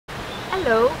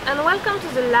Hello and welcome to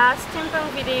the last steampunk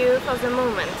video for the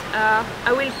moment.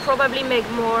 I will probably make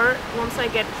more once I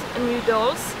get new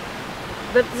dolls,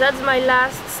 but that's my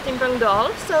last steampunk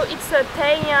doll. So it's a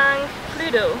Taeyang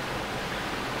Pluto,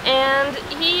 and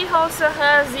he also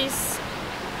has this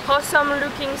awesome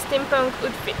looking steampunk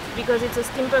outfit because it's a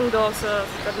steampunk doll, so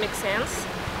that makes sense.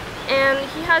 And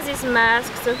he has this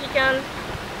mask so he can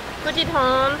put it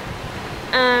on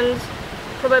and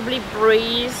probably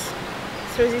breathe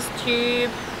through this tube,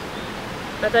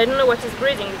 but I don't know what he's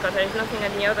breathing because there is nothing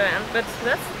at the other end, but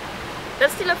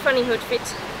that's still a funny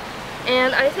outfit.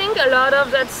 And I think a lot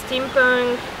of that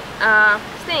steampunk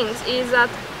things is that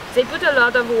they put a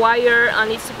lot of wire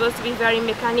and it's supposed to be very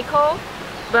mechanical,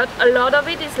 but a lot of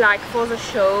it is like for the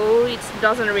show, it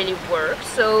doesn't really work.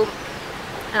 So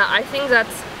I think that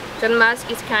mask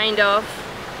is kind of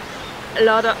a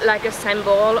lot of like a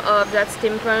symbol of that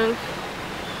steampunk,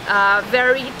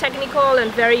 very technical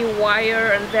and very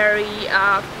wire and very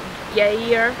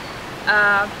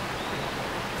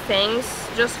things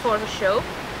just for the show.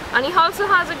 And he also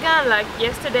has a gun, like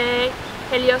yesterday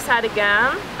Helios had a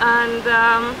gun, and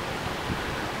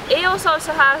Eos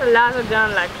also has a laser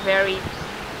gun, like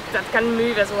that can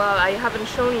move as well. I haven't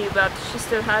shown you, but she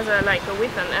still has a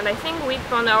weapon, and I think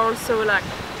weapons are also like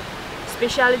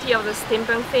speciality of the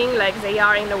steampunk thing, like they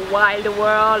are in a wild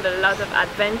world, a lot of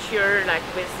adventure,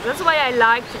 that's why I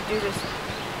like to do this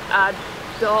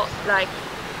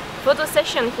photo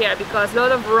session here, because a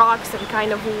lot of rocks and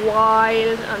kind of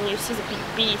wild, and you see the big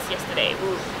beast yesterday.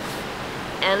 Ooh.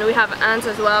 And we have ants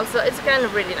as well, so it's kind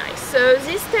of really nice. So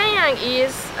this Taeyang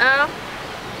is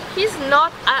he's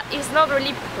not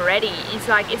really pretty.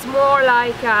 It's more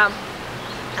like a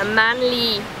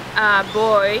manly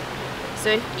boy.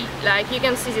 So you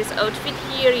can see this outfit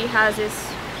here. He has this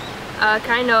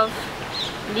kind of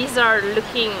lizard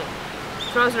looking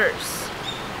trousers,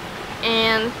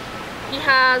 and he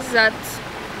has that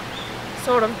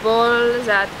sort of ball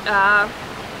that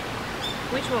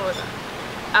which one was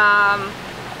that?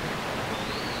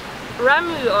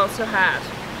 Ramu also had.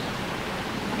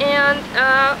 And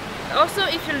also,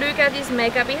 if you look at his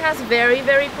makeup, he has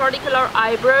very particular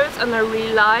eyebrows, and I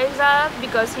really like that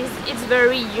because it's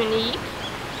very unique.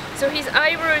 So his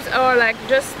eyebrows are like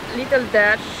just little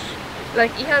dash,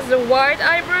 like he has the white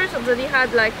eyebrows, and then he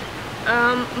had like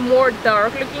more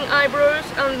dark looking eyebrows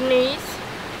underneath,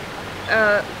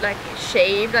 like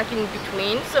shaved like in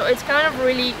between. So it's kind of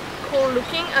really cool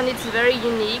looking, and it's very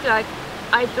unique. Like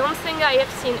I don't think I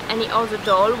have seen any other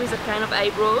doll with that kind of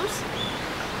eyebrows.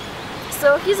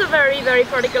 So he's a very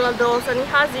particular doll, and he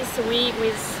has this wig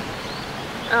with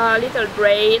little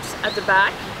braids at the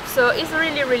back. So it's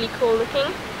really cool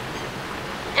looking.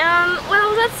 And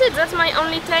well, that's it. That's my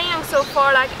only Taeyang so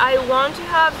far. Like I want to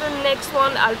have the next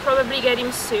one. I'll probably get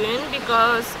him soon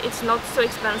because it's not so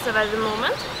expensive at the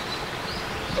moment.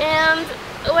 And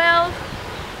well,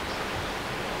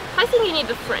 I think you need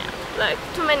a friend. Like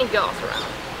too many girls around.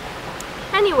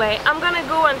 Anyway, I'm gonna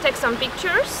go and take some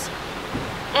pictures.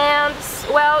 And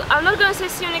well, I'm not gonna say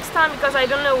see you next time because I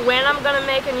don't know when I'm gonna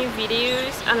make a new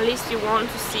videos, unless you want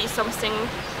to see something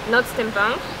not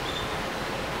steampunk.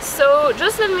 So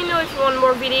just let me know if you want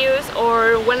more videos,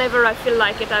 or whenever I feel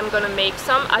like it I'm gonna make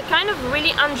some. I kind of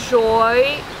really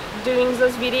enjoy doing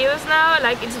those videos now,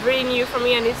 like it's really new for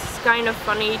me and it's kind of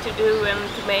funny to do and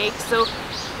to make. So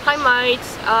I might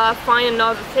find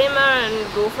another theme and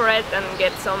go for it and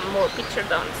get some more picture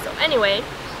done. So anyway,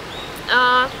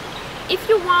 if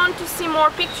you want to see more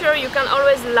picture, you can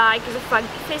always like the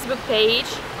Facebook page,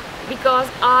 because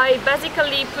I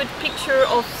basically put picture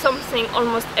of something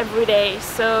almost every day,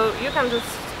 so you can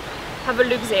just have a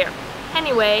look there.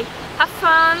 Anyway, have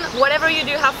fun, whatever you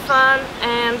do, have fun,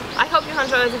 and I hope you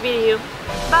enjoy the video.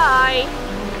 Bye!